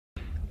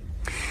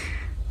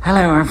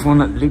Hello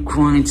everyone at Luke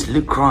Rides.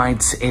 Luke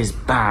Rides is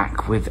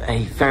back with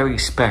a very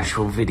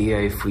special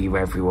video for you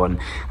everyone,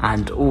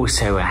 and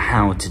also a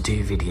how to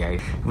do video.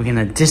 We're going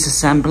to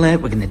disassemble it,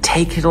 we're going to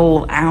take it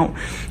all out,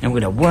 and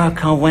we're going to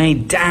work our way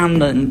down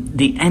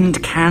the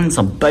end cans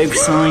on both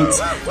sides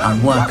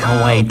and work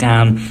our way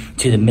down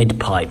to the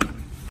mid pipe.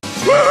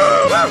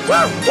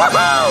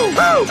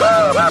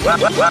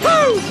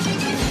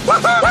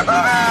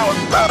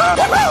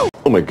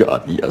 Oh my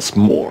god, yes,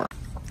 more.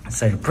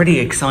 So pretty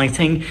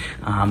exciting.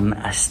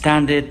 As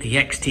standard, the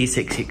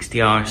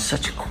XT660R is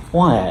such a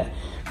quiet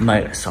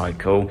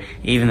motorcycle.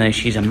 Even though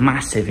she's a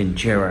massive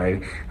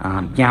enduro,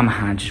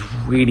 Yamaha just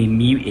really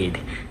muted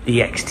the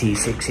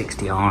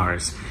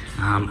XT660Rs.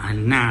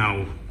 And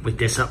now with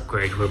this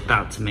upgrade, we're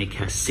about to make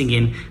her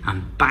singing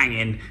and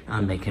banging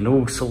and making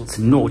all sorts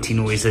of naughty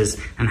noises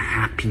and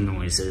happy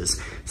noises.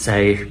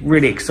 So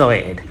really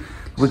excited.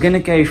 We're going to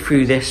go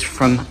through this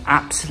from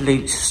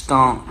absolute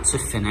start to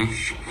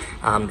finish.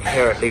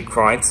 Here at Luke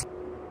Rides.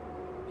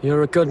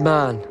 You're a good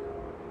man.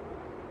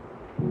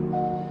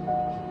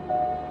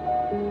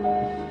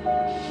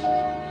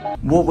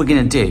 What we're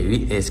going to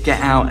do is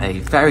get out a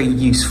very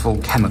useful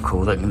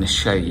chemical that I'm going to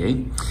show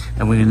you,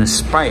 and we're going to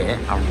spray it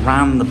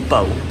around the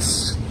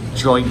bolts,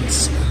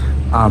 joints,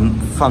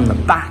 from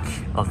the back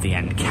of the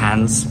end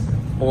cans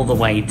all the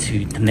way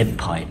to the mid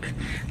pipe.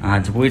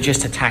 And we're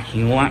just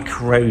attacking all that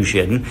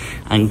corrosion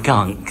and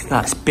gunk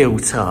that's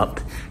built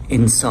up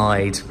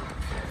inside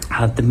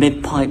the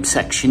mid pipe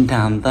section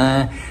down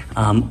there,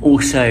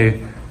 also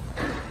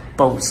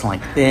bolts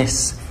like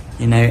this,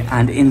 you know,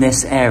 and in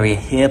this area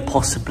here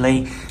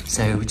possibly.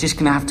 So we're just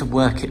gonna have to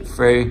work it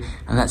through,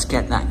 and let's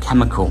get that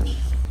chemical.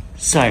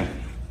 So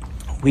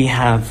we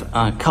have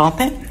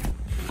carpet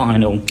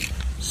vinyl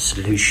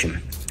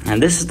solution,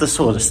 and this is the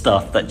sort of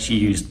stuff that's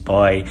used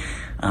by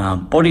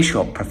body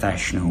shop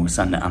professionals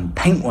and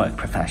paintwork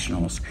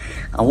professionals.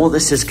 And what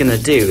this is going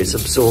to do is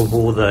absorb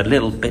all the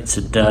little bits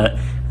of dirt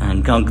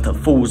and gunk that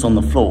falls on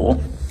the floor,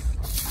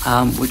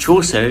 which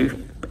also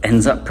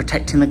ends up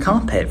protecting the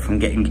carpet from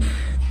getting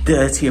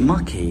dirty and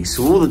mucky.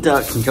 So all the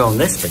dirt can go on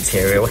this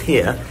material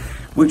here,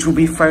 which will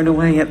be thrown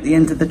away at the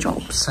end of the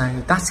job. So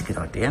that's a good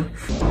idea.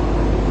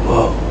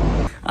 Whoa.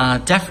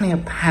 Definitely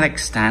a paddock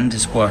stand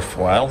is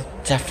worthwhile.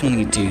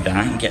 Definitely do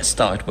that and get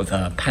started with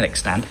a paddock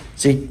stand.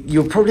 So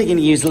you're probably going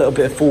to use a little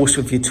bit of force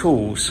with your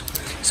tools.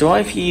 So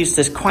I've used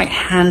this quite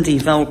handy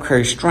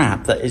Velcro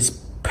strap that is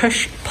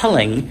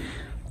pulling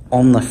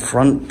on the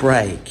front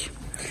brake.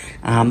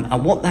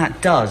 And what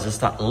that does is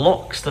that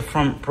locks the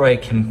front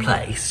brake in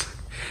place.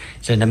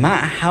 So no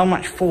matter how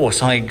much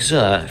force I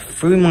exert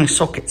through my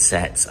socket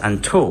sets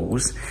and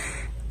tools,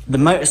 the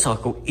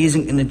motorcycle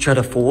isn't going to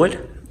judder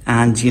forward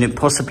and, you know,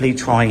 possibly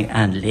try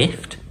and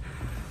lift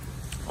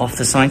off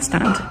the side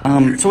stand.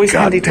 It's always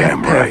handy to have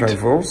a pair of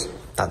overalls.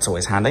 That's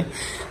always handy.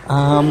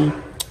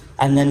 And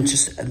then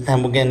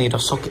we're gonna need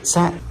our socket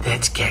set.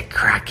 Let's get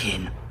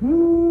cracking.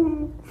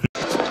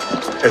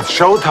 It's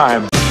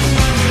showtime.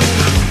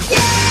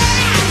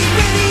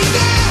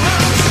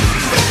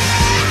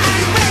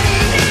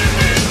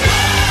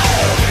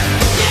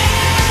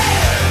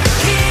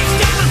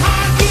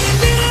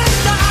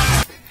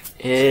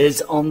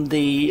 Is on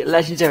the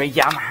legendary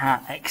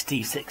Yamaha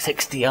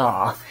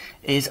XT660R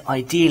is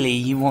ideally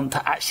you want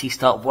to actually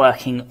start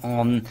working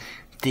on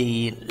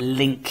the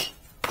link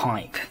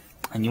pipe,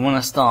 and you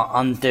want to start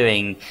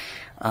undoing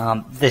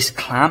this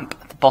clamp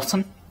at the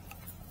bottom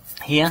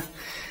here.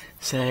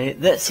 So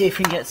let's see if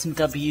we can get some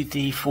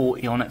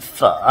WD-40 on it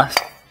first.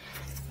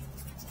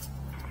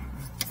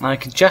 I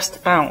can just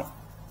about,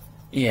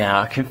 yeah,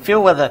 I can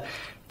feel where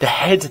the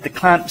head of the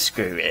clamp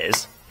screw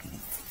is.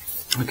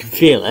 I can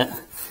feel it.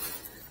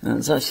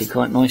 It's actually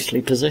quite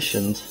nicely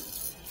positioned.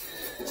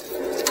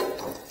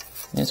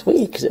 It's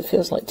weird because it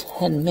feels like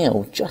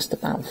 10mm just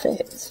about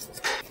fits.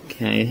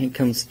 Okay, here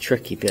comes the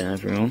tricky bit,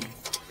 everyone.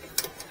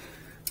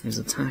 He's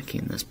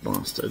attacking this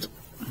bastard.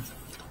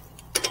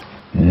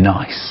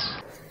 Nice.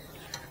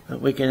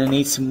 But we're going to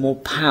need some more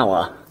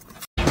power.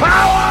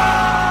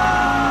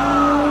 Power!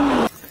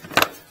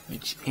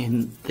 Which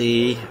in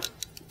the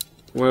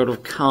world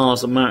of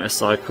cars and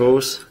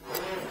motorcycles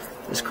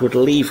is called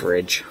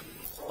leverage.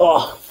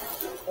 Oh!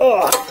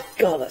 Oh,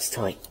 God, that's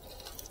tight.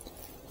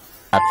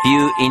 A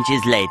few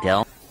inches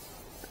later.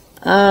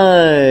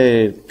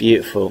 Oh,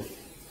 beautiful.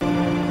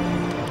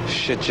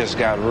 Shit just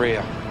got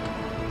real.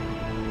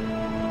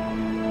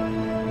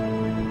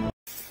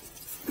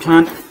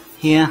 Clamp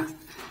here,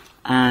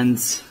 and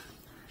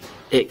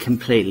it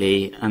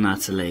completely and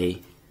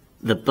utterly,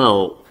 the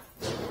bolt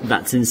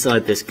that's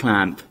inside this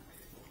clamp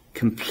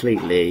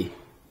completely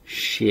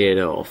sheared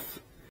off.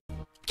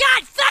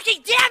 God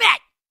fucking damn it!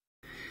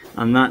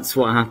 And that's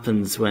what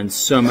happens when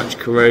so much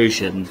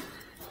corrosion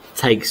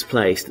takes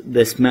place.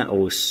 This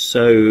metal is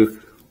so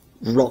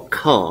rock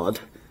hard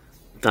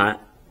that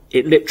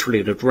it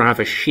literally would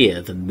rather shear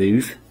than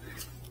move.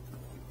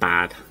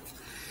 Bad.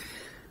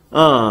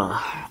 Oh,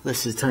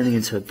 this is turning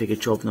into a bigger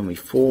job than we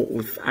thought.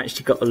 We've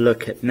actually got to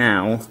look at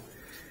now,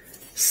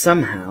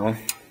 somehow,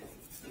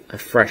 a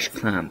fresh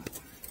clamp.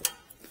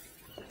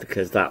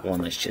 because that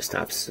one is just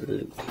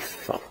absolutely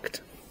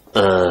fucked.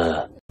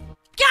 God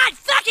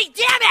fucking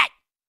damn it!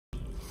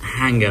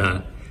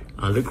 Hanger,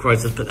 look right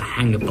to put the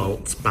hanger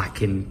bolts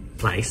back in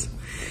place,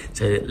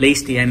 so at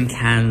least the end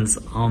cans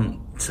aren't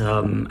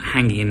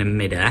hanging in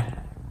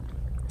midair.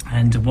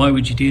 And why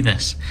would you do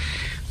this?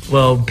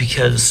 Well,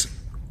 because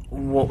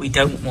what we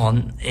don't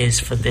want is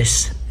for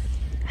this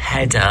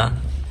header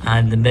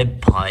and the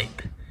mid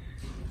pipe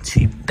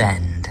to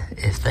bend.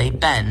 If they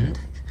bend,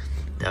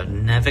 they'll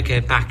never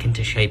go back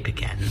into shape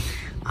again.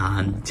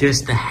 And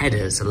just the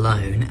headers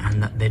alone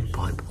and that mid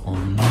pipe are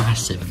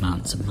massive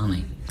amounts of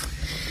money.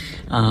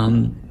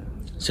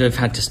 So we've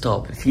had to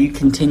stop. If you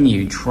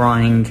continue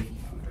trying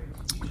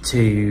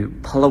to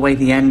pull away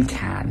the end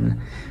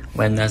can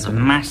when there's a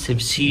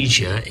massive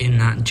seizure in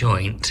that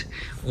joint,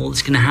 all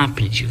that's going to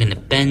happen is you're going to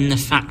bend the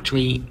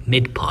factory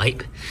mid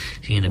pipe,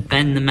 so you're going to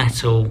bend the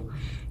metal,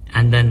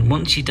 and then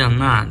once you've done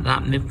that,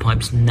 that mid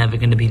pipe's never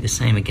going to be the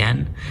same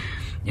again.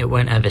 It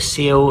won't ever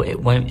seal, it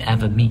won't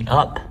ever meet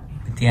up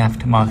with the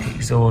aftermarket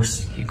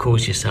exhaust. You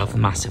cause yourself a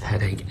massive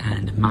headache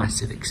and a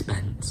massive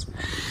expense.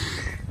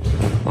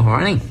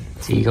 Alrighty,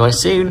 see you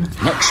guys soon.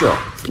 Next shot.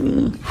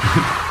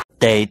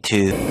 Day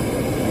 2.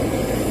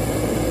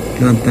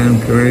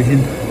 Goddamn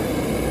corrosion.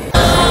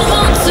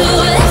 To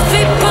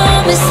every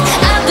promise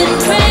I've been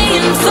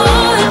praying for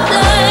it,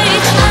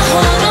 like I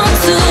hold on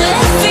to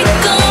every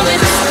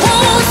garment,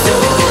 won't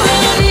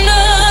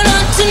surrender,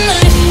 not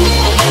tonight.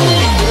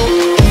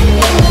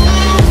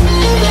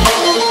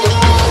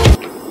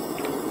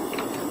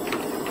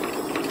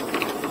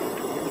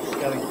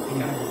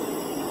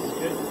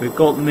 We've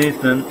got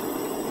movement.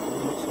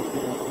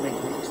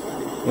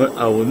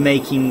 We're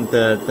making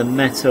the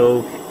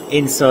metal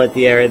inside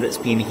the area that's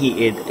been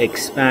heated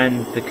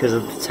expand because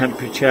of the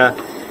temperature.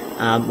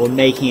 We're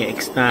making it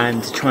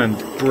expand to try and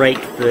break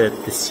the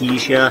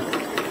seizure,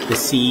 the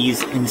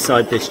seize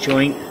inside this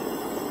joint.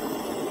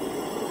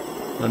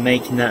 We're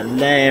making that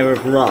layer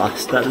of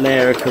rust, that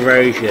layer of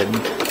corrosion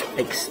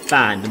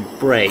expand and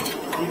break.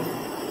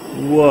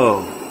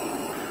 Whoa.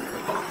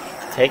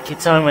 Take your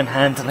time when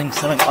handling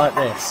something like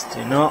this.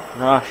 Do not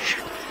rush.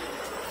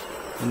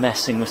 You're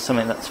messing with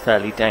something that's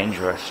fairly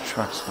dangerous,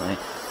 trust me.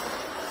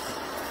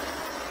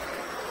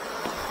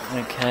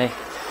 Okay,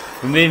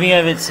 we're moving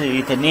over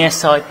to the near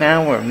side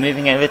now. We're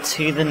moving over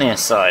to the near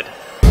side.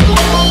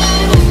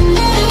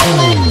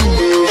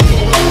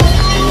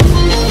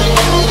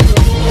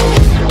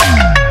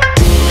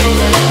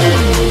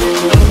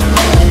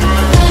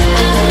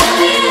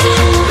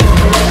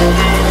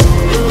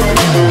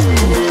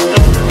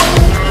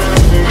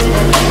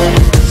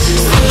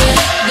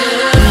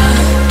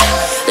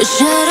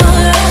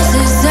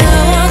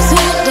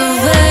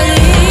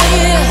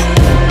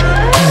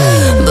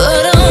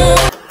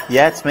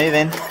 Yeah, it's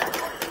moving.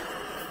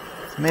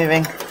 It's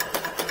moving.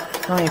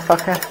 Come on, you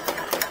fucker.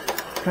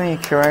 Come on, you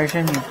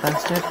corrosion, you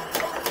bastard.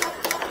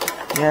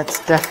 Yeah, it's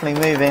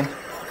definitely moving.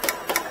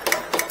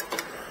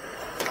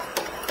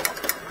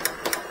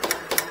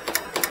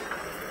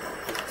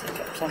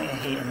 Get plenty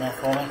of heat in there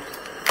for me.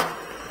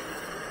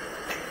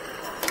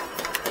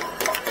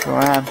 Go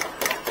on.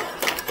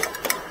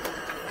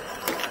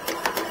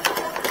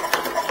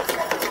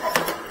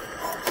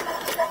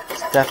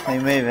 It's definitely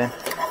moving.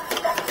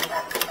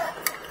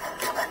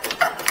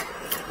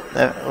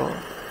 There, oh.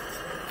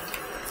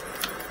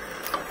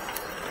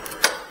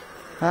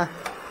 Huh?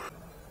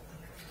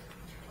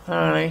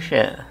 Holy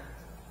shit.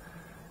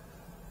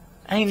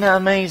 Ain't that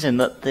amazing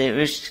that it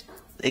was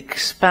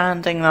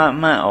expanding that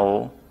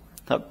metal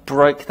that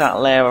broke that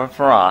layer of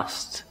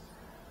rust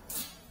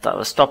that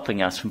was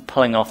stopping us from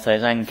pulling off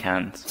those end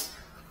cans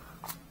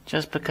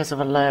just because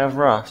of a layer of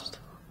rust?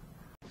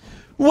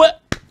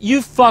 What? You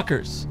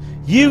fuckers!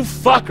 You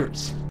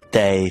fuckers!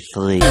 Day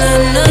 3.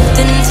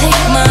 nothing, take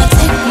my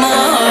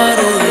heart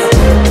away.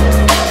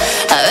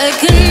 I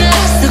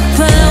recognize the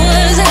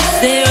powers as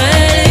they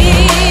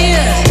ready.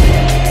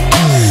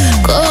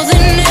 Call the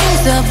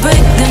names, I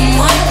break them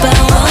one by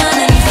one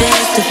and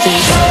face to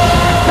face.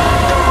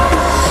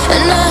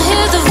 And I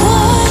hear the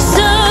voice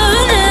of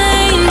an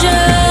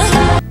angel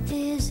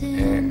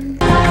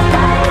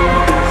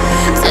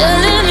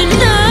telling me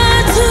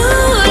not to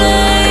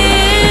lay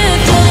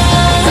it down.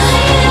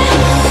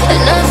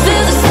 And I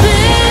feel the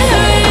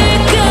spirit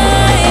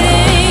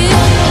guiding,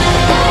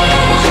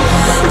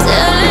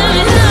 telling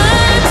me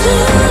not to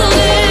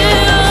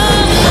give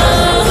up.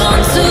 Hold on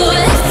to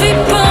every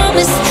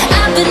promise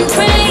I've been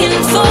praying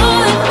for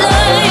it,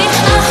 like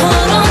I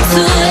hold on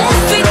to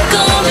every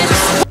garment.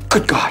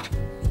 Good God.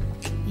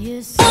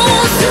 Yes,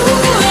 I'll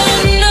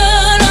surrender,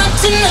 not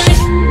tonight.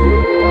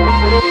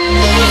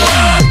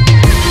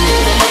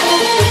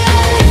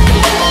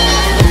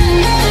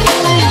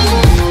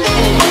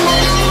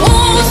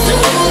 Won't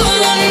surrender,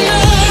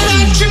 not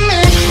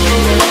tonight.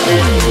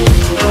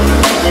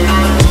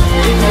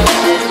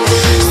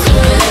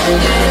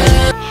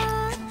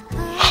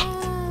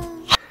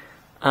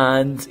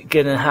 And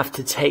gonna have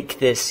to take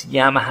this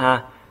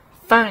Yamaha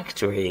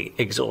factory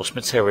exhaust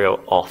material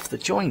off the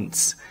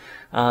joints,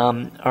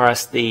 or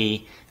else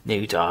the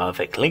new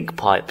Delkevic link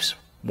pipes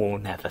will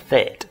never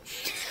fit.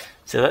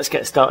 So let's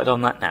get started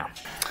on that now.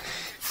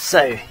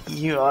 So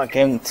you are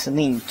going to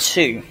need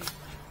to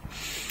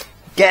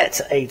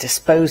get a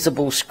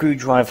disposable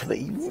screwdriver that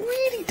you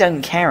really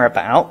don't care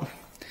about.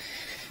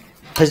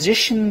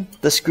 Position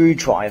the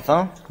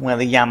screwdriver where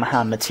the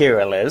Yamaha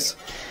material is,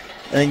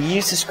 and then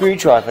use the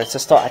screwdriver to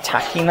start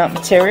attacking that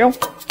material.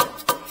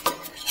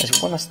 As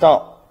you want to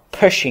start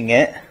pushing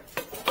it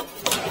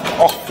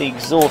off the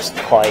exhaust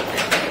pipe.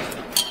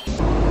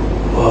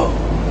 Whoa.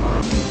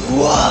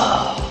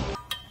 Whoa.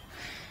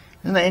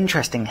 Isn't it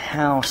interesting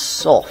how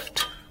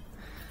soft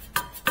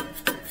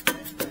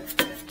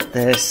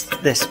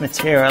this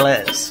material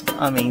is?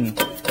 I mean,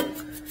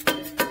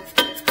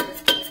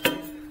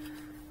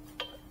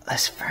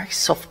 it's very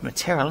soft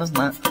material, isn't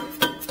it?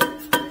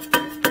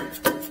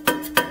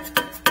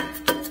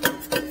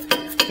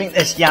 I think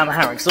this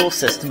Yamaha exhaust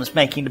system is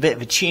making a bit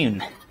of a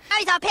tune. Oh,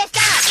 he's all pissed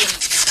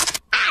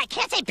off. I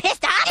can't say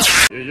pissed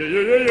off.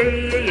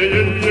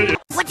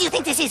 What do you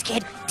think this is,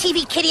 kid?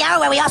 TV Kitty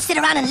Hour where we all sit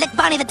around and lick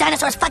Barney the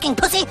dinosaur's fucking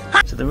pussy?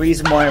 Huh? So the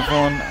reason why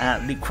everyone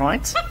at Luke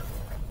Wright,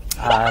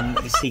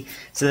 you see,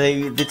 so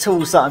the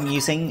tools that I'm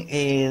using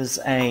is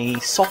a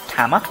soft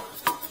hammer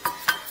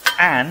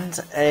and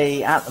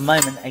at the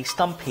moment a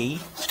stumpy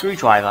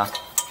screwdriver.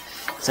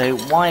 So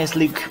why is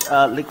Luke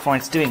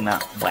Wright doing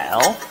that?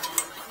 Well,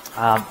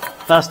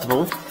 first of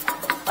all,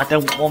 I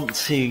don't want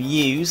to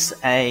use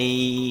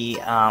a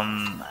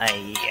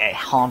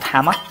hard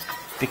hammer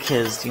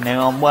because, you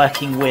know, I'm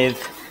working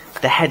with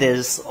the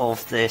headers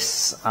of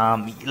this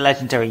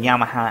legendary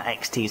Yamaha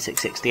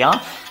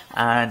XT660R,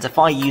 and if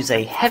I use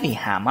a heavy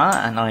hammer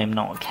and I am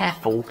not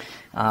careful,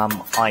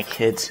 I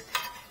could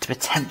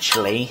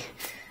potentially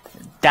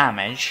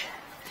damage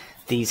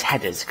these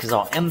headers because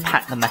I'll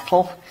impact the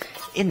metal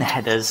in the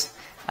headers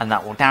and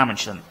that will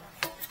damage them.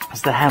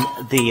 As the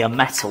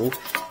metal,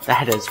 the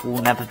headers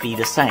will never be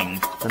the same,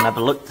 they'll never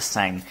look the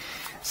same.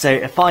 So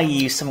if I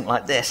use something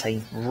like this, a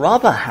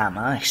rubber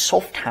hammer, a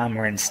soft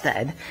hammer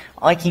instead,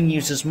 I can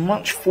use as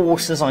much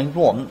force as I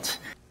want,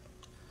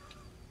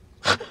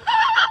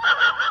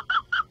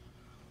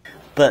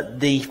 but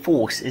the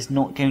force is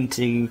not going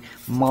to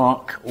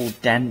mark or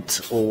dent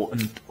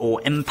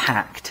or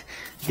impact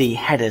the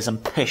headers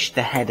and push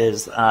the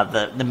headers,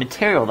 the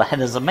material the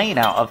headers are made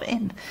out of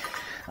in.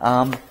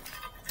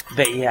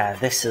 But yeah,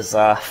 this is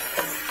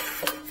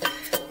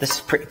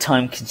pretty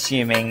time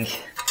consuming,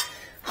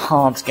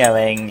 hard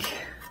going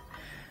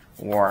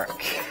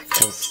work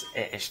because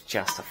it is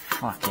just a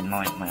fucking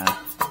nightmare.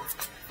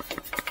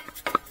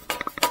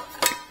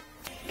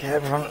 Okay,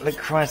 everyone, look,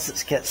 Christ,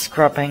 let's get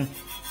scrubbing.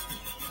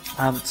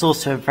 It's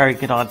also a very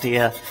good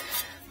idea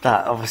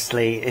that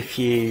obviously if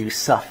you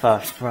suffer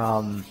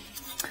from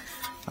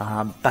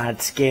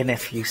bad skin,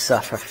 if you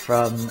suffer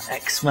from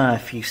eczema,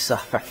 if you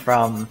suffer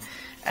from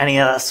any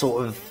of that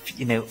sort of,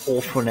 you know,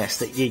 awfulness,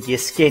 that your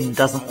skin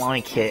doesn't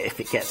like it if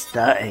it gets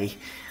dirty,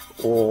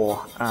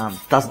 or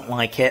doesn't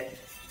like it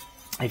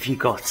if you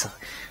got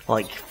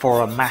like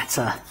foreign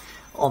matter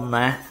on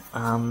there,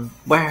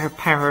 wear a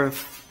pair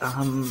of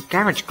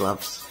garage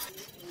gloves.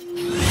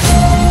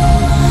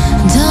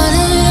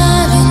 Darling,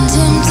 I've been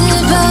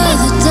tempted by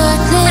the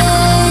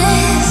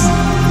darkness,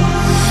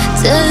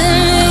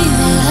 telling me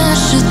that I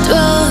should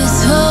throw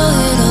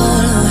it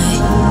all away.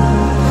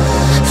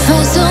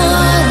 Fight so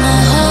hard, my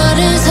heart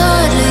is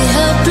hardly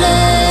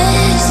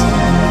helpless.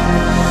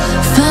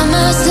 Find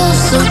myself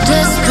so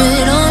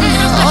desperate on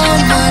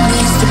my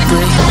knees to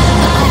break.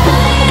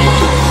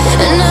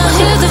 And I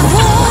hear the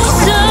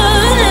voice of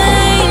an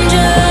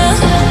angel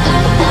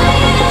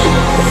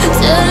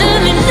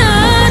telling me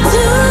not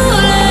to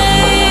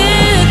lay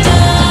it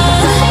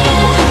down.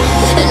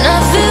 And I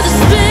feel the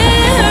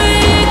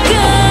spirit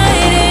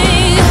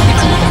guiding,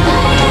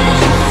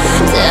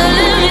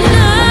 telling me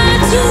not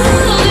to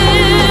give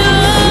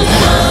up.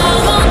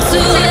 I want to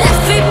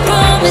every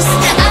promise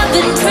I've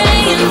been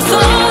praying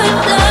for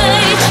at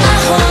night. I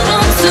hold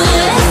on to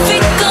every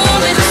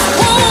comment,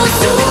 won't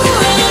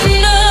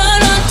surrender,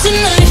 not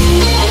tonight.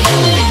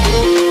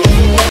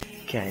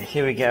 Okay,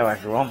 here we go,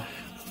 everyone.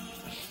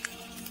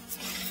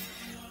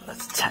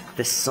 Let's attack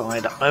this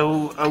side. I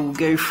will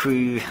go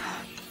through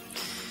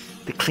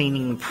the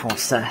cleaning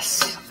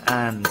process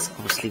and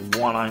obviously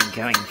what I'm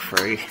going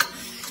through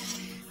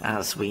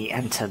as we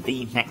enter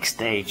the next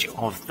stage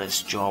of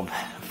this job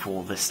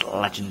for this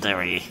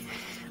legendary,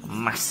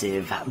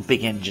 massive,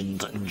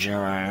 big-engined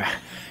Enduro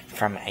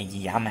from a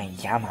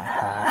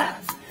Yamaha.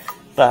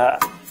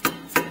 But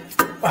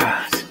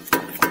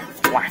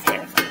whack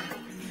it.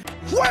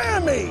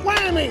 Whammy!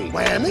 Whammy!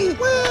 Whammy!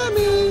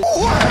 Whammy!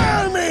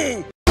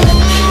 Whammy!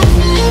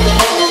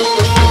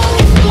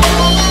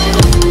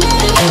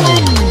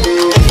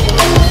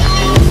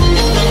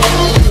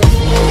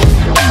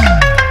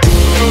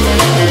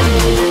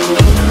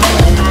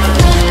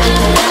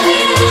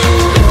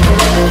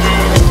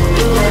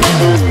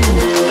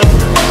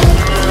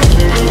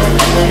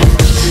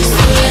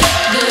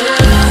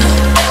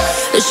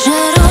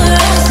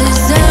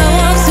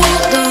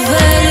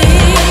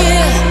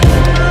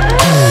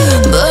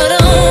 But I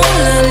won't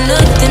let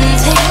nothing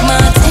take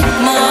my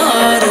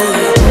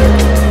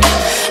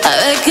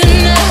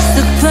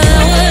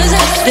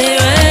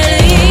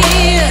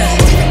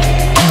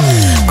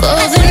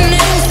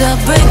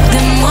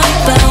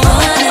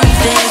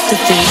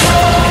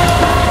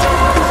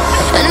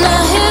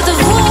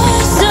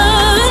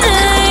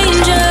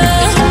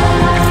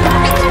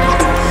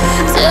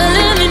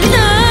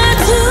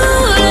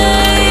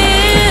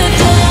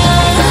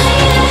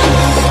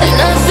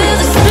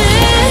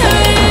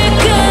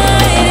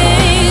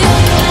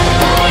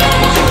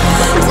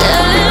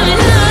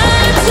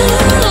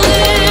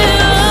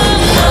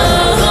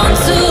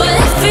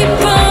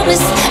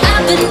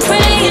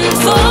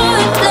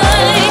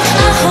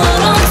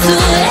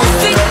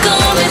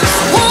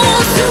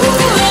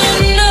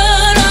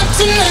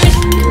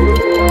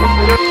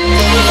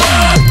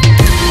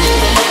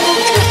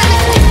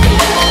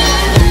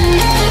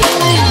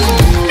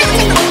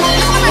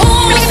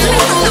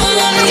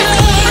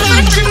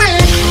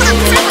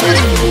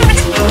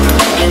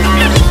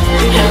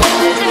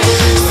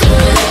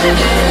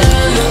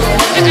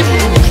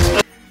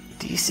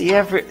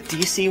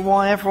you see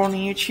why everyone on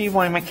YouTube,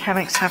 why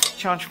mechanics have to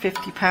charge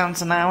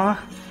 £50 an hour?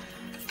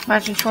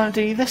 Imagine trying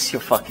to do this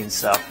your fucking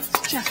self.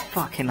 It's just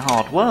fucking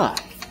hard work.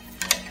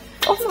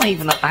 I'm not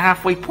even at the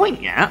halfway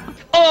point yet.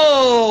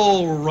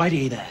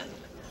 Alrighty then.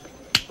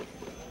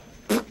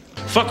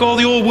 Fuck all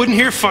the old wood in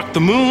here, fuck the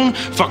moon,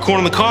 fuck corn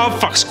on the cob,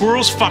 fuck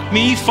squirrels, fuck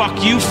me,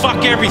 fuck you,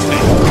 fuck everything.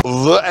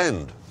 The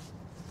end.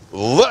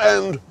 The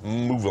end.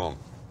 Move on.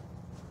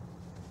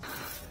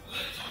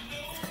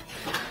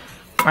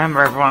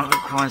 Remember, everyone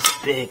requires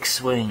big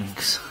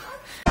swings.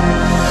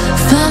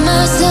 Found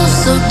myself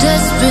so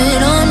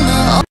desperate on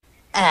my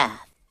own.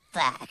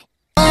 Fuck.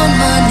 On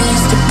my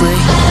knees to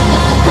break.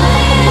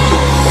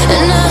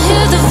 And I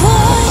hear the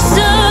voice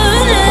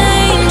of an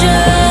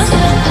angel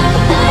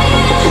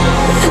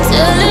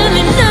telling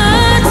me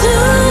not to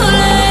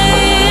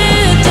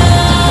lay it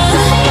down.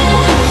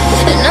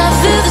 And I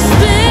feel the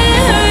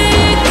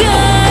spirit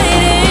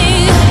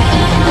guiding,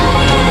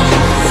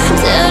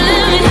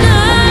 telling me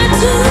not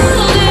to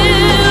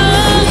give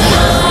up.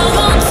 Hold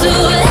on to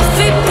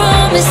every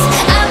promise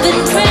I've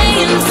been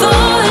praying for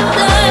at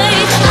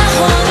night. I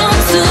hold on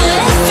to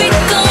every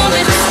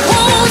garment,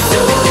 won't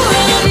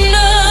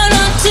surrender,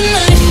 not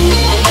tonight.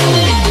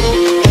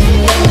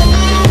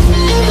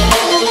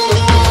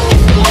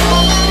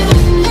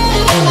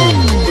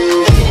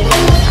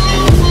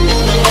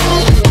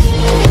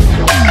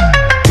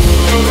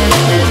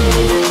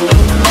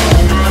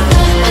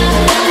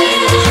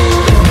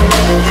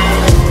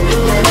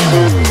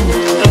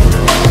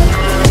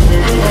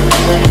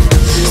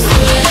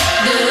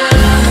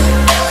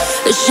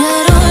 The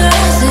shadow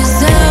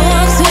rises, I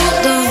walk through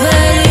the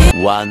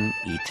valley. One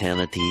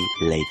eternity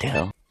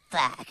later.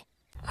 Fuck.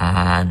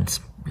 And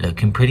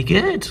looking pretty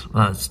good.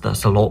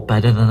 That's a lot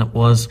better than it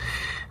was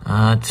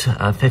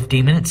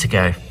 15 minutes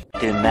ago.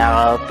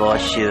 Tomorrow for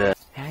sure.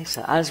 Okay,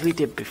 so as we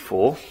did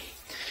before,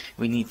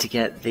 we need to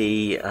get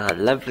the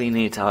lovely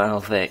new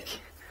Delkevic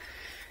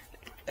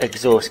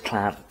exhaust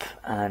clamp,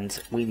 and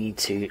we need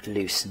to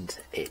loosen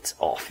it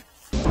off.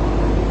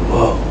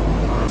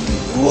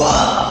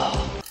 Whoa!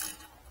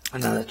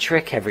 And now the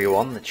trick,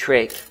 everyone, the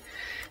trick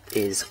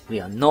is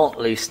we are not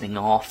loosening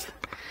off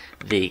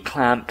the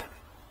clamp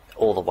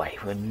all the way.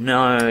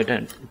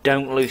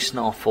 Don't loosen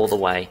off all the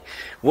way.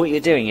 What you're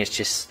doing is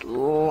just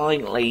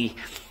slightly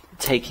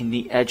taking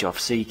the edge off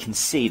so you can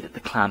see that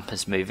the clamp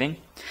is moving.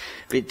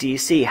 But do you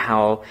see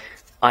how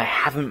I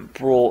haven't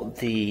brought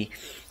the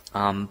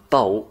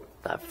bolt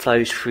that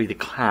flows through the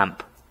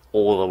clamp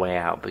all the way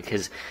out?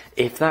 Because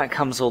if that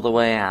comes all the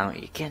way out,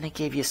 you're going to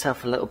give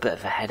yourself a little bit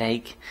of a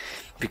headache,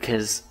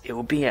 because it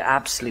will be an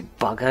absolute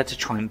bugger to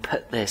try and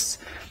put this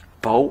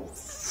bolt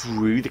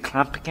through the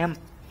clamp again.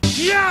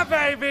 Yeah,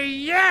 baby,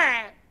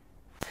 yeah!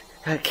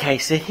 Okay,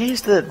 so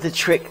here's the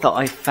trick that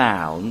I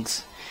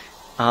found.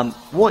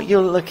 What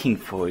you're looking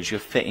for as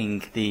you're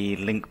fitting the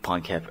link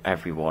pipe,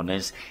 everyone,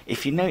 is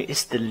if you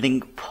notice the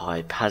link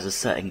pipe has a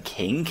certain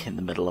kink in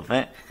the middle of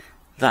it,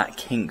 that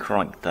kink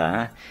right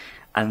there,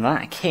 and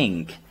that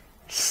kink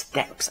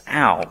steps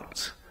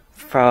out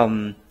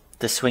from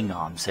the swing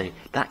arm. So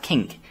that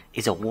kink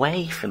is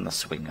away from the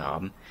swing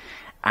arm,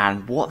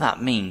 and what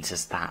that means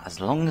is that as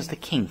long as the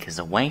kink is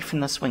away from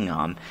the swing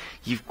arm,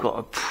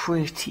 you're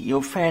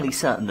fairly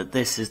certain that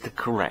this is the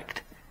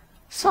correct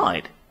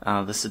side.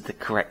 This is the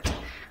correct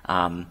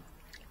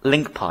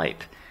link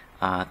pipe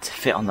to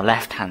fit on the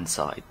left hand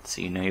side,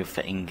 so you know you're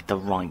fitting the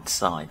right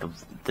side,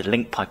 the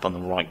link pipe on the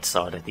right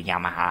side of the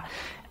Yamaha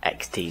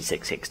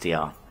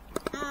XT660R.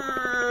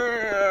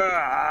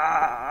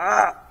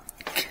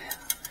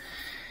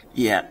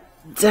 Yeah,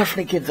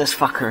 definitely give this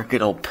fucker a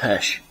good old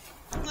push.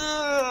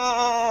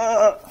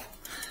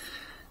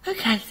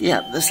 Okay,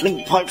 yeah, this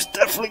link pipe's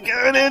definitely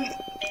going in.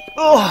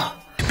 Oh,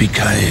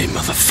 Yippee-ki-yay,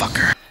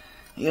 motherfucker.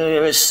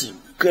 yeah, it's a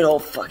good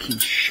old fucking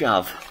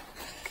shove.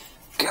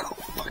 Good old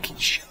fucking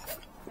shove.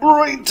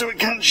 Right until it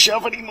can't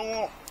shove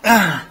anymore.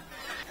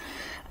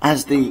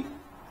 As the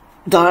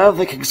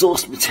Delkevic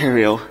exhaust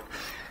material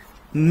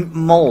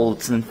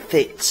moulds and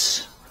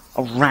fits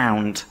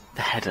around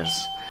the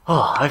headers.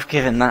 Oh, I've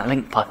given that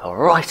link pipe a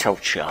right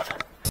old shove.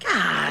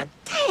 God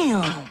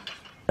damn.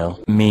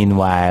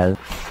 Meanwhile,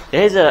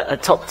 Here's a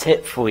top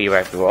tip for you,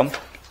 everyone.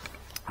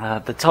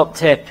 The top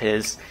tip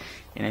is,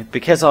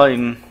 because I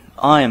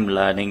am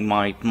learning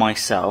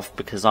myself,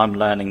 because I'm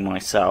learning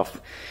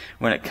myself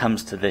when it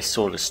comes to this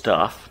sort of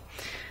stuff,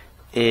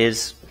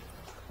 is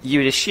you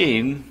would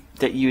assume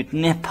that you would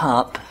nip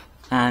up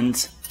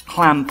and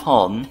clamp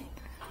on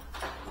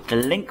the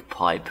link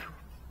pipe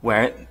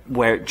where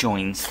it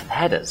joins the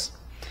headers.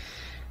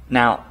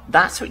 Now,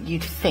 that's what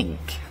you'd think,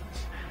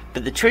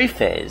 but the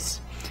truth is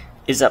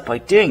that by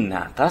doing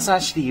that, that's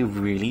actually a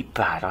really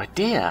bad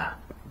idea.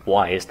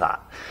 Why is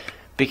that?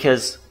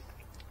 Because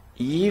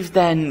you've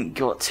then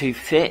got to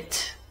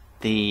fit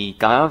the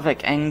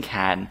Delkevic end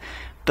can,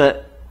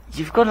 but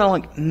you've got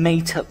to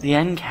mate up the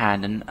end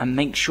can and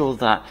make sure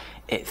that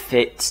it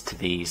fits to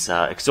these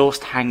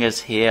exhaust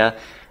hangers here.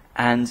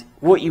 And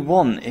what you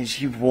want is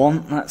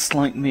that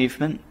slight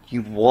movement.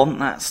 you want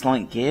that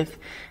slight give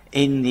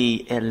in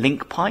the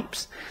link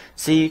pipes,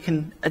 so you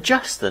can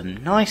adjust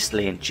them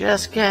nicely and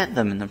just get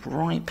them in the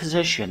right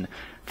position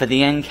for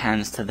the end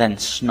cans to then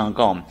snug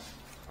on.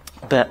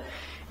 But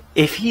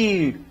if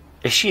you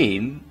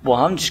assume,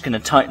 well, I'm just going to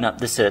tighten up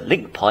this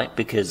link pipe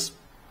because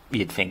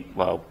you'd think,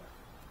 well,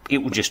 it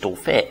will just all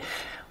fit.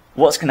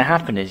 What's going to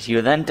happen is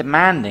you're then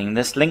demanding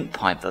this link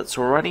pipe that's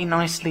already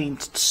nicely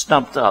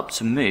snubbed up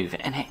to move,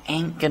 and it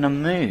ain't going to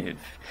move.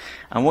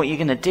 And what you're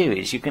going to do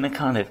is you're going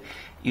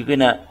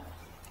to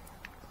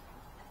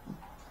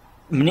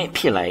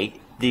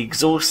manipulate the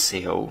exhaust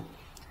seal,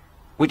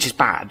 which is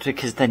bad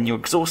because then your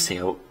exhaust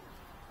seal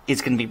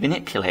is going to be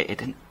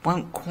manipulated and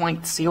won't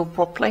quite seal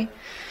properly.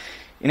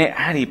 You know,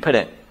 how do you put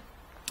it?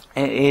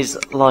 It is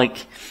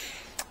like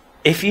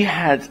if you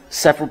had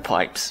several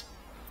pipes,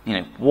 you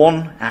know,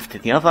 one after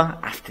the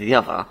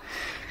other,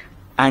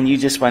 and you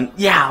just went,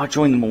 yeah, I'll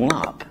join them all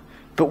up.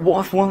 But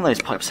what if one of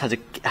those pipes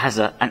has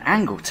an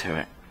angle to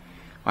it?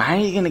 Well, how are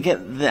you going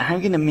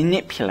to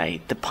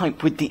manipulate the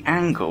pipe with the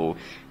angle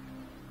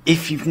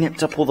if you've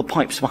nipped up all the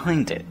pipes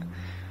behind it?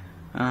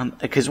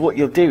 Because what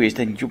you'll do is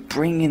then you'll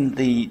bring in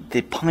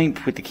the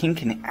pipe with the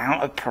kink in it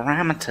out of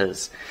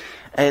parameters.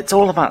 It's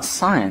all about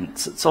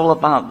science. It's all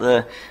about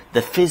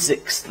the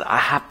physics that are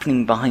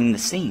happening behind the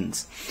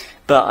scenes.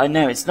 But I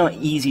know it's not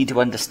easy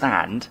to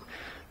understand.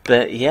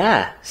 But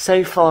yeah,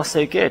 so far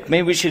so good.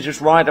 Maybe we should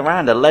just ride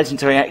around a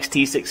legendary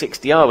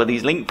XT660R with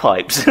these link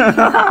pipes.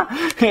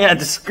 Yeah,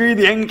 just screw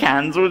the end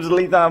cans. We'll just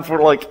leave that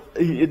for like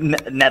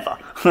never.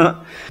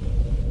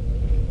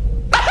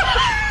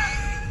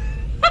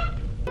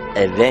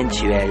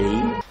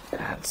 Eventually.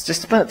 It's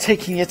just about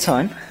taking your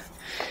time.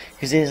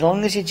 Because as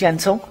long as you're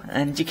gentle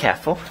and you're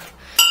careful,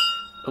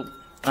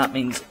 that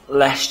means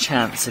less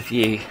chance of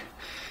you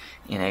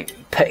know,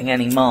 putting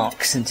any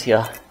marks into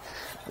your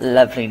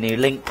lovely new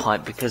link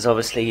pipe, because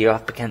obviously you're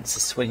up against the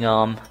swing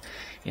arm,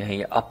 you know,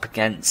 you're up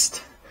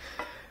against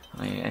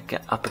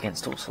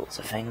all sorts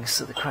of things.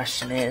 So the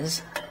question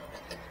is,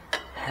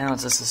 how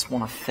does this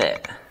want to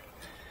fit?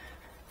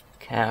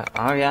 Okay,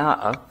 oh yeah,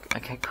 oh,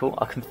 okay, cool.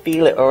 I can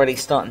feel it already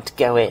starting to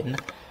go in.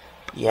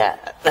 Yeah,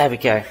 there we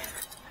go.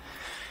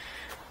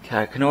 Okay,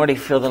 I can already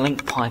feel the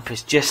link pipe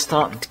is just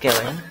starting to go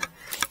in.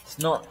 It's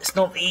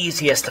not the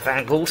easiest of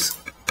angles.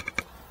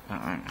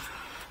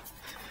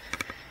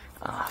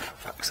 Ah, for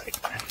fuck's sake.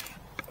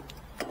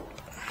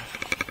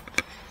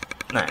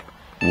 No.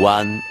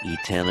 One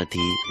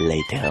eternity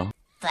later.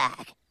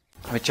 Fuck.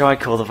 Which I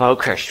call the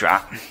Velcro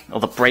strap, or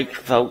the brake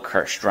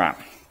Velcro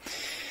strap.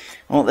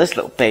 What this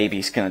little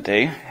baby's going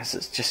to do is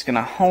it's just going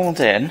to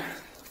hold in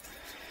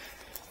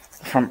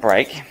the front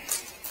brake.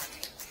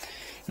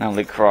 Now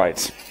Luke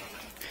rides.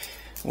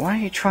 Why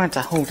are you trying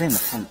to hold in the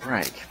front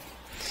brake?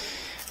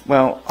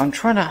 Well, I'm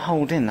trying to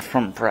hold in the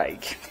front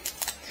brake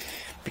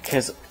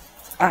because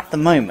at the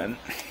moment,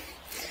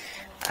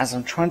 as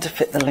I'm trying to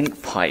fit the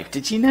link pipe,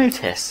 did you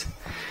notice?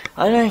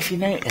 I don't know if you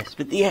noticed,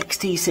 but the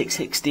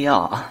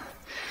XT660R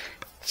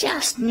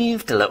just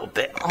moved a little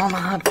bit on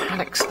her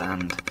paddock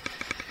stand.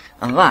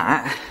 And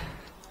that,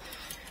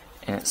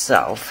 in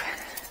itself,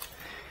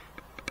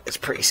 is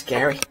pretty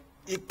scary.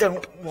 You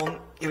don't want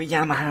your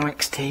Yamaha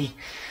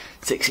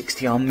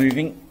XT660R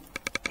moving.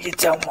 You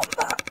don't want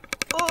that.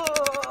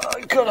 Oh,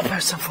 you gotta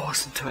put some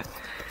force into it.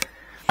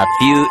 A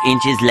few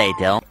inches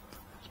later.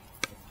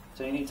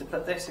 So you need to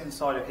put this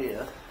inside of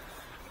here.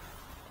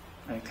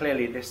 And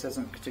clearly this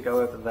isn't to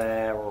go over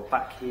there or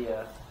back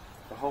here.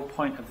 The whole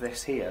point of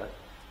this here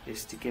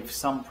is to give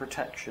some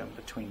protection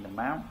between the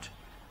mount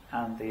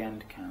and the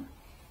end can.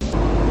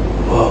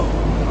 Whoa.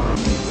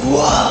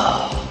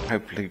 Whoa.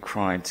 Hope Luke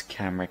Ride's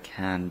camera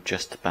can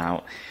just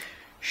about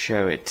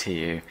show it to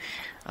you.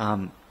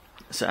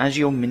 So as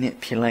you're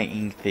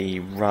manipulating the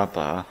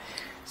rubber,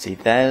 see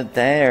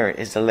there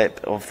is a lip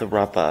of the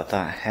rubber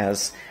that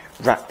has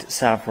wrapped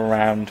itself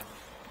around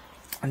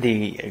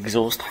the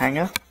exhaust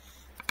hanger.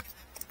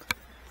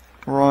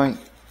 Right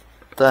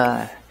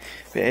there.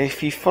 But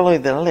if you follow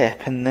the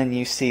lip and then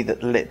you see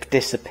that the lip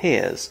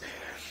disappears,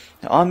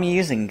 I'm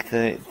using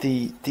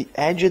the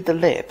edge of the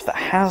lip that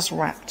has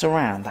wrapped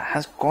around, that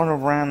has gone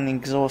around the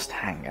exhaust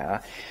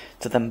hanger,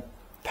 to then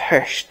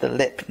push the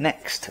lip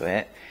next to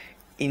it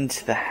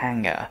into the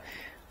hanger.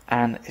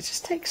 And it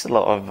just takes a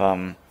lot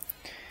of,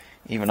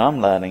 even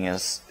I'm learning,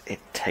 as it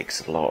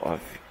takes a lot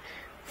of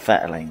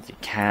fettling. You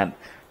can't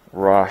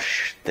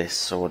rush this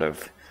sort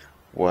of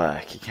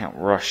work. You can't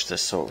rush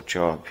this sort of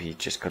job. You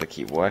just got to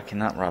keep working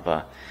that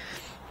rubber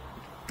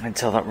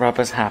until that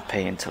rubber's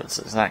happy, until it's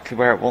exactly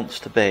where it wants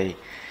to be.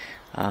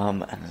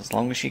 And as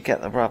long as you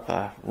get the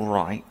rubber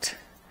right,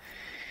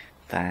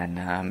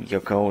 then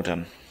you're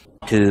golden.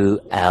 2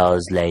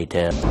 hours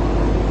later.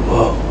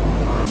 Whoa.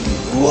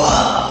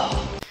 Whoa.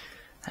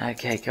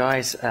 Okay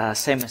guys,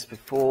 same as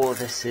before,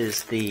 this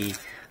is the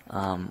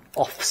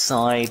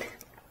offside.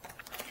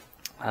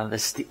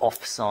 This is the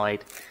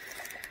offside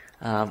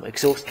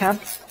exhaust cam,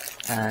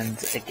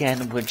 and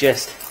again we're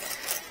just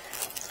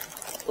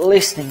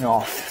loosening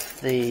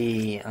off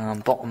the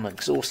bottom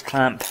exhaust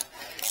clamp,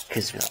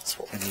 because that's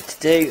what we need to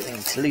do. We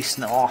need to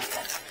loosen it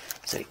off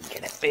so we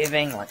can get it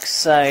moving like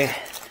so,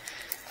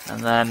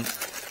 and then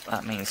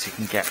that means we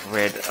can get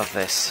rid of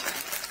this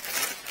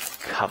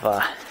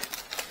cover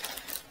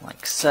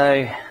like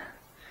so,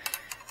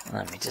 and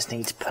then we just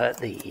need to put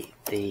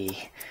the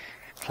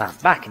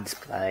clamp back into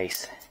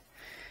place.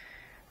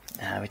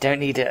 We don't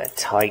need it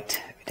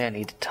tight,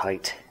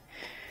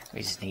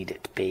 we just need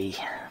it to be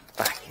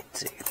back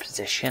into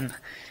position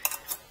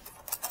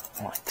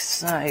like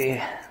so.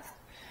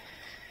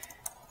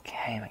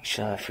 Okay, make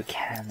sure if we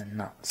can the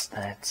nuts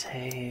there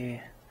too.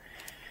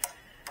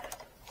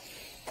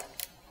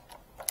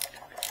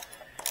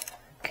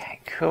 Okay,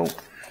 cool.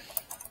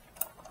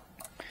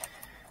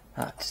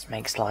 That just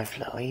makes life a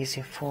little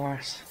easier for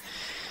us.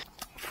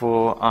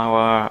 For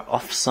our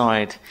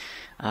offside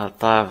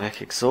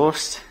Delkevic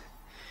exhaust,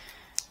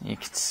 you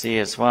can see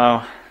as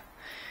well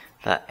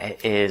that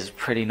it is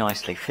pretty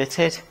nicely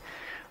fitted,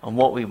 and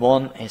what we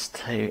want is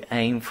to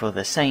aim for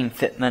the same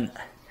fitment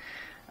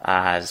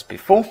as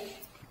before.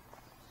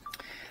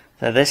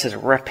 So this is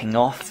ripping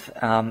off.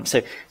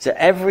 So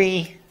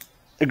every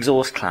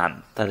exhaust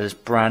clamp that is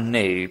brand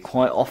new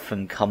quite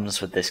often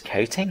comes with this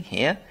coating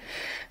here.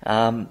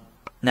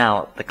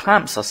 Now the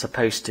clamps are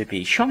supposed to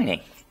be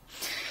shiny.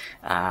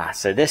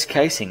 So this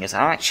coating is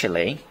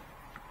actually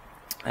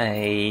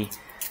a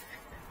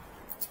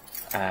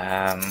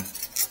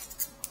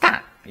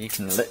that you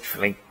can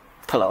literally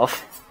pull it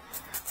off.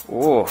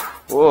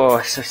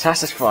 Oh, so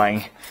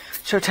satisfying,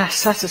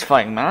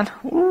 man.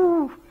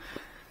 Ooh.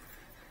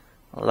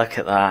 Look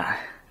at that,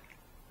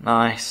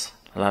 nice,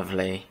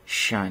 lovely,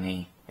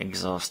 shiny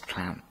exhaust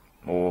clamp.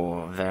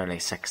 Oh, very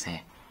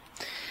sexy.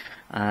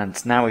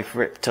 And now we've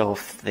ripped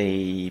off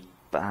the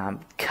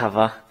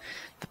cover,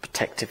 the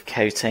protective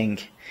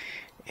coating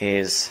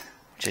is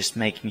just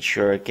making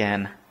sure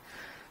again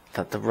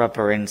that the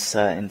rubber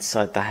insert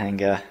inside the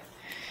hanger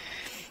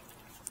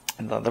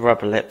and that the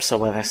rubber lips are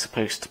where they're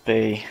supposed to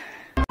be.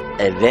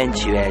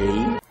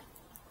 Eventually.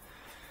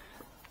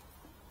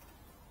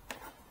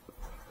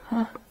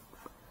 Huh?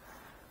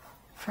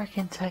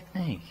 Freaking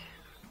technique.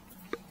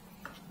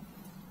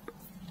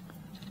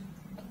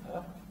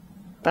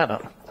 Better.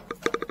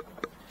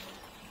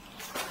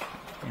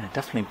 Yeah,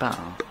 definitely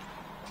better.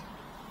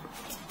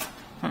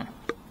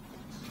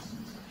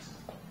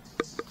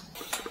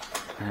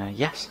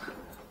 Yes.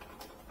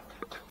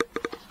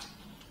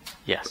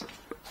 Yes.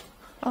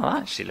 Oh,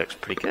 that actually looks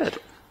pretty good.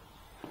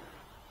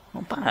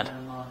 Not bad.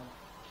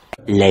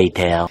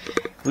 Later.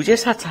 We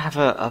just had to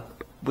have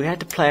we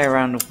had to play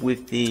around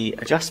with the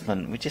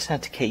adjustment. We just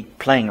had to keep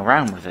playing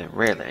around with it,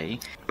 really.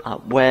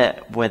 Where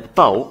the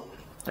bolt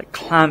that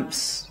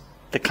clamps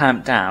the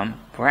clamp down,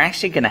 we're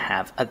actually going to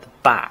have at the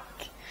back.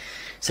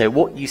 So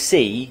what you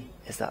see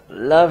is that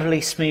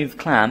lovely smooth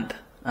clamp,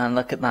 and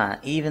look at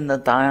that, even the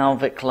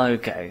Delkevic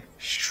logo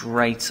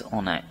straight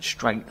on it,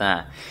 straight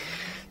there.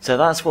 So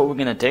that's what we're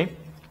going to do.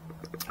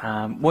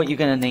 What you're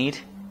going to need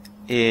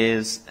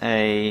is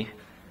a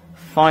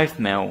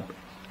 5mm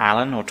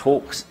Allen or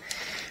Torx,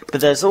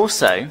 but there's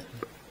also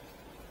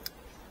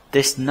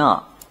this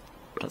nut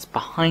that's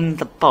behind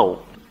the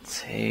bolt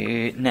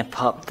to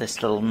nip up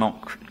this little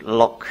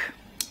lock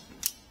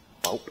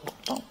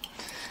bolt,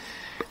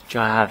 which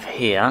I have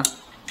here.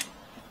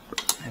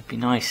 It'd be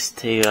nice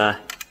to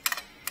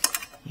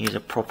use a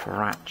proper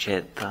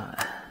ratchet, but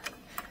I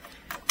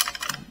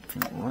don't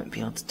think we won't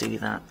be able to do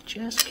that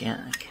just yet.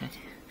 Okay,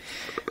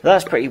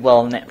 that's pretty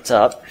well nipped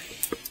up,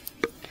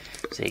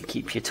 so you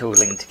keep your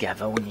tooling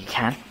together when you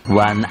can.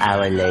 1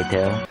 hour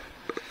later.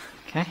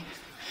 Okay,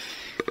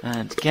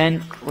 and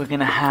again we're going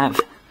to have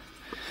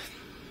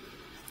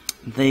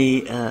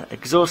the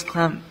exhaust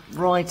clamp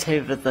right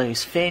over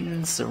those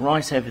fins, so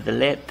right over the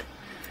lip,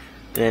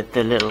 the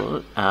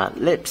little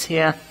lips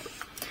here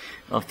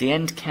of the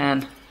end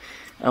can,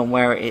 and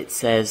where it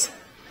says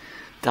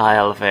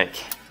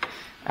Delkevic,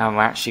 and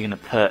we're actually going to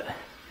put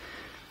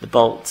the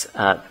bolt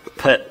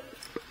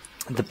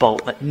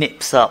that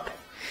nips up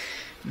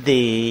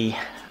the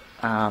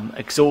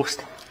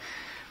exhaust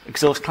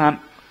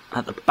clamp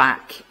at the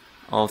back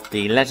of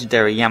the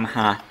legendary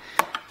Yamaha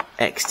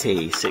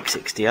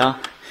XT660R.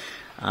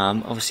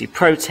 Obviously,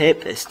 pro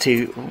tip is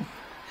to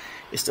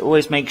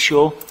always make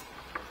sure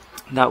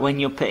that when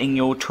you're putting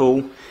your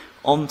tool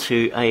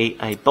onto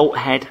a bolt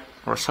head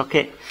or a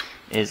socket,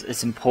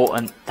 it's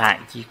important that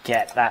you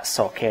get that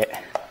socket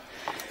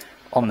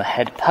on the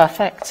head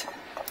perfect,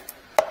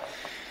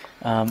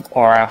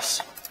 or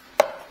else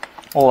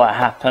all that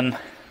happen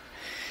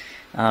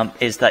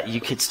is that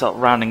you could start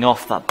rounding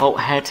off that bolt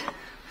head,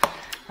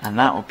 and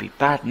that will be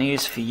bad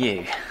news for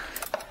you.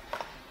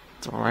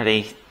 It's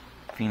already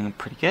feeling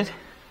pretty good.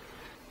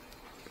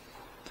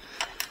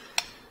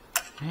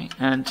 Okay,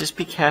 and just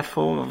be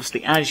careful,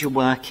 obviously, as you're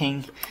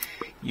working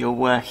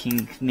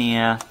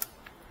near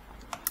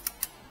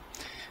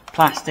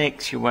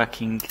plastics, you're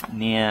working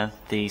near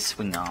the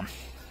swing arm.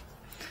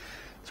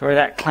 Sorry,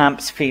 that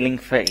clamp's feeling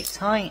pretty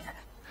tight,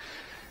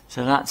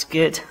 so that's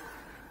good.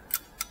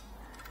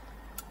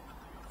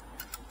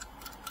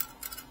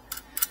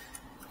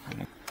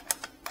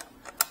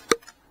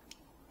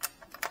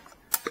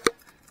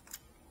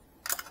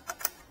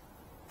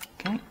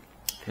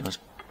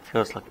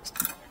 Feels like it's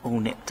all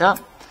nipped up.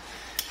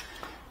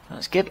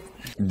 That's good.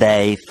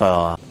 Day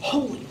 4.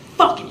 Holy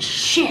fucking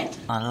shit!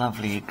 A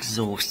lovely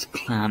exhaust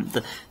clamp.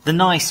 The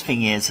nice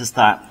thing is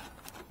that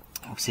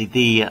obviously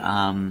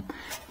the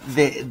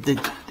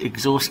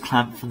exhaust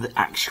clamp for the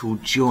actual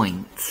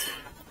joint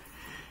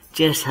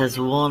just has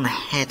one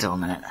head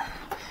on it.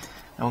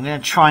 And we're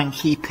going to try and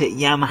keep it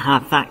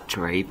Yamaha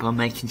factory by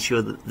making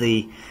sure that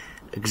the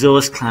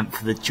exhaust clamp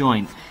for the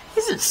joint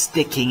isn't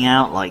sticking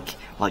out like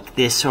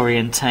this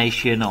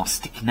orientation or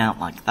sticking out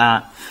like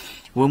that.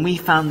 When we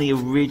found the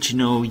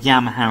original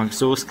Yamaha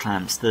exhaust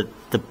clamps, the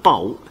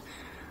bolt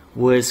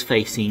was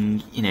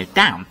facing, you know,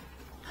 down.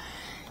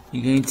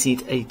 You're going to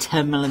need a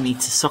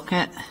 10mm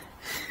socket.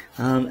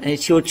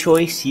 It's your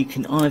choice. You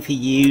can either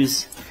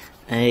use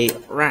a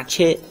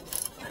ratchet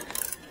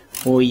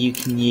or you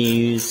can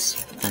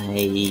use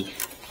a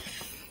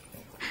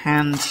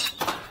hand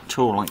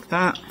tool like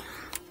that.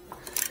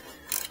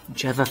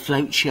 Whichever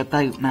floats your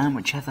boat, man,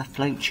 whichever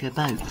floats your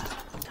boat.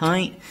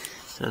 Tight.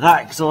 So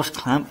that exhaust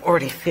clamp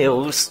already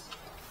feels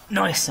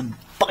nice and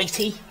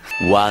bitey.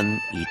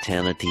 1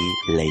 eternity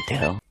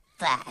later.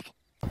 Fuck.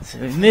 So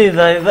we move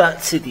over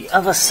to the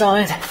other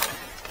side.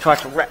 Try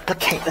to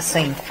replicate the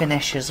same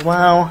finish as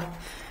well.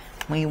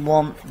 We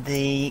want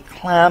the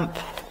clamp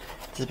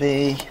to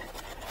be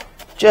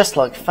just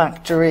like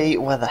factory,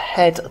 where the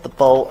head of the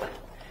bolt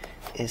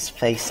is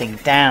facing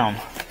down.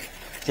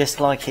 Just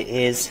like it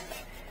is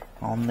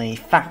on the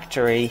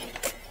factory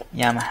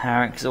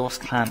Yamaha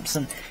exhaust clamps.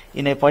 And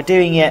you know, by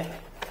doing it,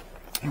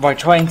 by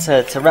trying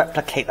to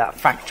replicate that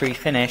factory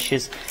finish,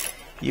 is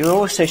you're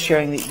also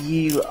showing that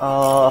you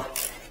are,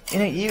 you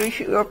know,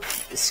 you're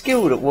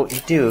skilled at what you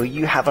do.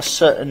 You have a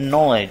certain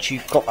knowledge.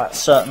 You've got that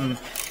certain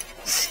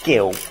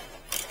skill,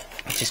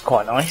 which is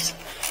quite nice.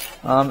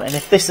 And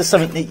if this is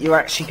something that you're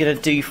actually going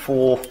to do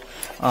for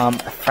a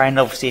friend,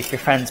 obviously if your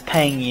friend's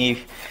paying you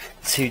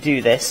to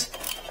do this,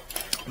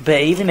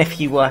 but even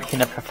if you work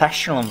in a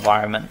professional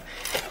environment,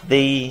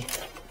 the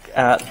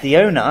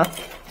owner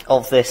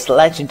of this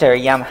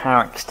legendary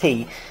Yamaha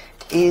XT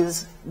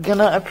is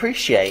gonna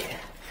appreciate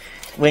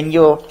when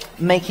you're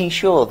making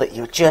sure that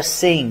you're just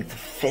seeing the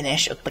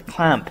finish of the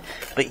clamp,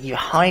 but you're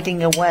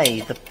hiding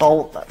away the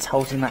bolt that's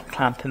holding that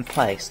clamp in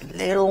place.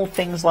 Little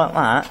things like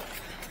that,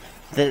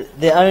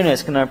 the owner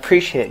is going to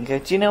appreciate it and go,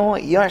 do you know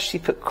what, you actually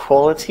put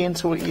quality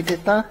into what you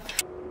did there?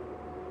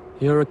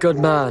 You're a good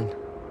man.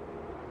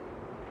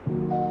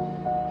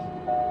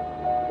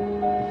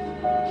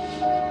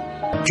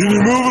 Can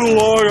you move it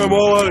along? I'm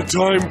all out of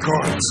time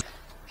cards.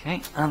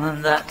 Okay, and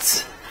then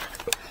that's...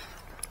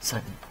 So,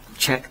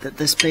 check that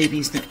this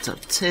baby's nipped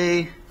up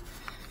too.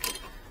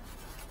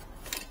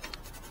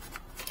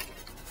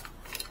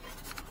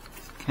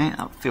 Okay,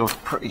 that feels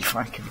pretty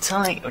fucking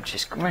tight, which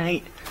is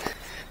great.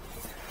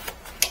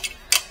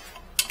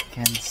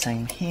 Again,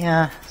 same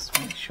here. Let's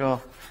make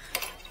sure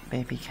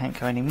baby can't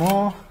go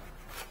anymore.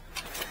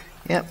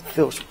 Yep,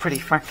 feels pretty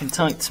fucking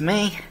tight to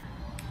me.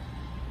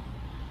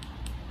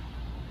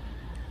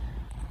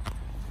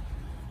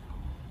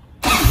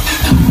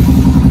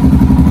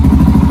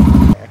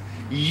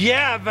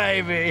 Yeah,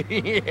 baby!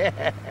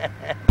 Yeah!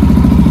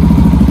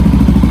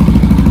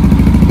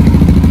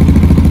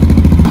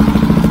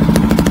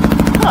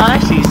 Well,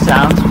 actually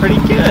sounds pretty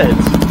good.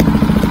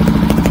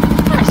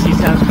 Actually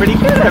sounds pretty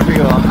good,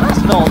 everyone.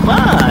 That's not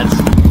bad.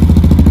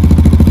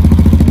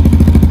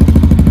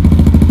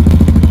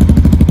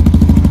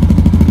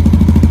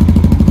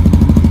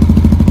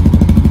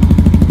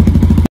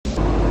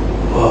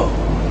 Whoa.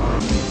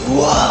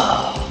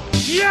 Wow.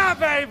 Yeah,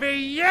 baby!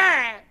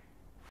 Yeah!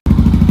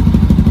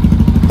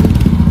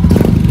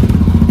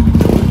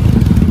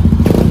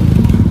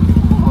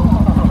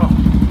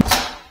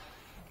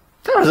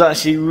 That was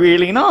actually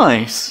really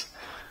nice.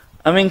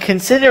 I mean,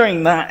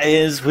 considering that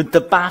is with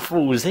the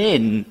baffles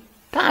in,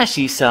 that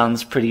actually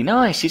sounds pretty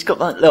nice. She's got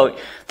that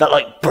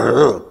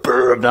brr,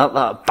 brr,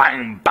 that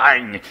bang,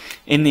 bang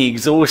in the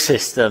exhaust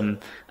system,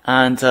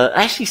 and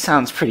actually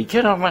sounds pretty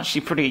good. I'm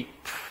actually pretty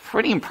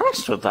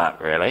impressed with that,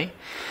 really.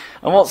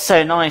 And what's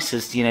so nice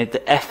is, you know,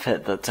 the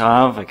effort that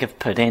Delkevic have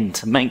put in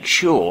to make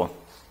sure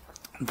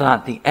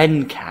that the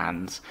end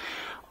cans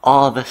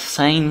are the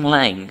same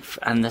length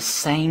and the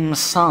same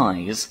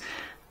size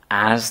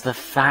as the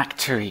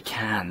factory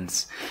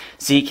cans.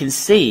 So you can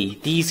see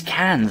these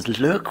cans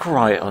look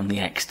right on the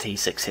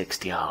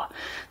XT660R.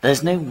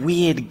 There's no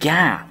weird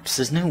gaps.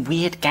 There's no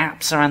weird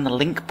gaps around the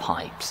link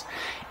pipes.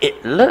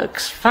 It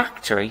looks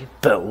factory,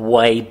 but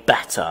way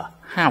better.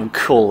 How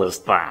cool is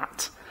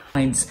that?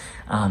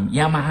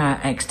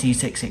 Yamaha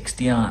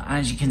XT660R,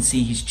 as you can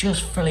see, he's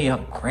just fully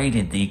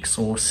upgraded the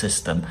exhaust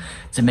system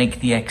to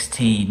make the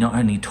XT not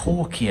only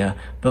torquier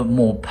but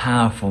more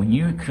powerful.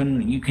 You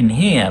can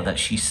hear that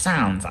she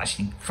sounds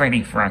actually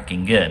pretty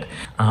freaking good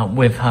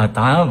with her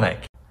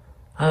Delkevic.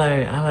 Hello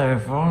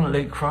everyone,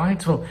 Luke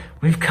Rides. Well,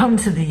 we've come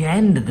to the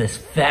end of this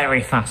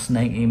very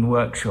fascinating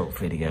workshop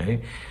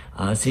video.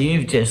 So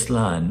you've just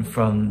learned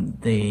from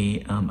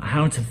the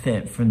how to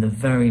fit from the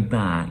very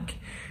back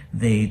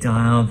the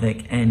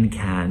Delkevic end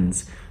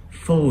cans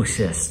full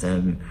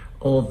system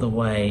all the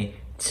way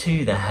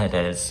to the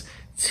headers,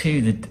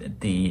 to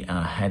the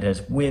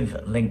headers with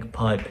link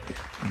pipe,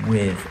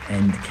 with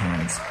end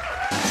cads.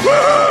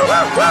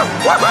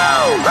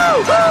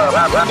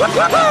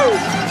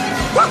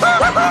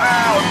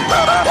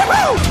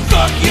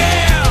 Fuck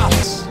yeah!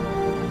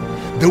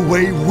 The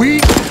way we...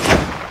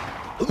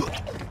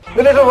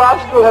 The little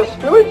rascal has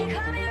spirit.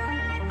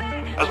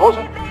 As was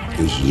it?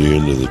 This is the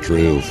end of the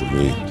trail for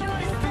me.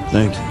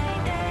 Thanks.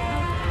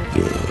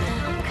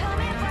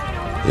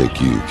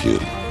 Heck you,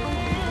 kid.